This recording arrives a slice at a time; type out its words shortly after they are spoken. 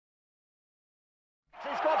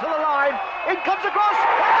He's got to the line. In comes the cross.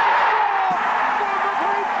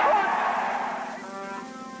 And they score!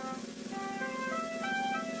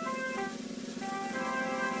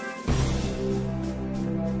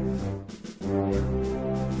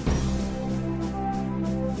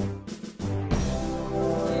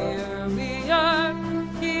 Here we are,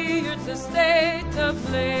 here to stay, to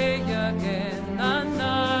play again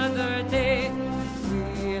another day.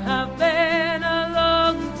 We have been a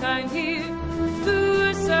long time here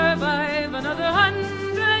to survive another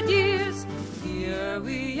 100 years. Here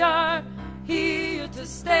we are, here to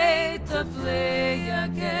stay, to play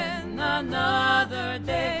again another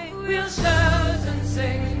day. We'll shout and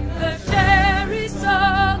sing the cherry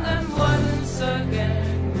song, and once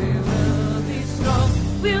again we will be strong.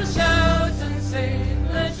 We'll shout and sing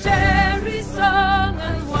the cherry song,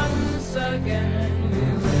 and once again we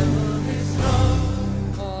will be strong.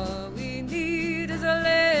 All we need is a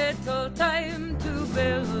little time to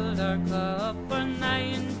build our club for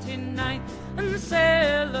 99 and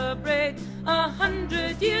celebrate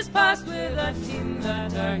 100 years past with a team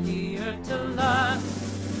that are here to last.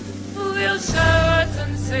 We'll shout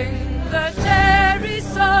and sing the cherry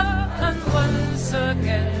song, and once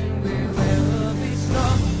again we will be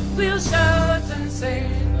strong. We'll shout and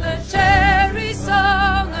sing the cherry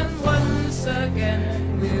song, and once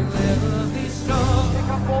again we will be strong. Pick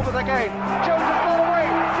up Bournemouth again. Jones has gone away.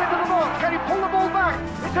 It's into the box. Can he pull the ball back?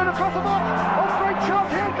 It's in across the box. Oh, great chance.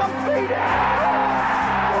 Here comes Speed.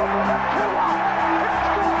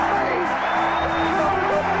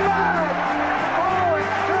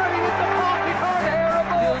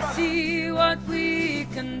 We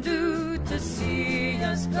can do to see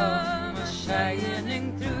us come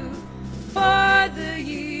shining through for the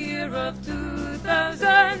year of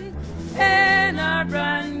 2000 in our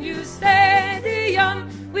brand new stadium.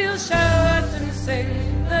 We'll shout and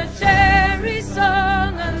sing the cherry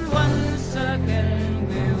song, and once again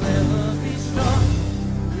we will be strong.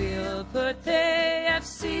 We'll put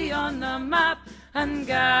A.F.C on the map and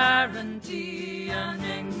guarantee an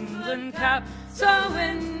England cap. So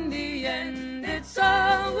in the end it's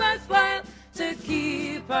all worthwhile to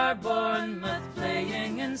keep our Bournemouth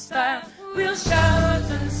playing in style. We'll shout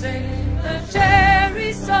and sing the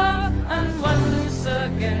cherry song, and once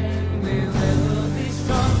again we will be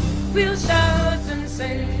strong. We'll shout and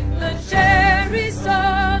sing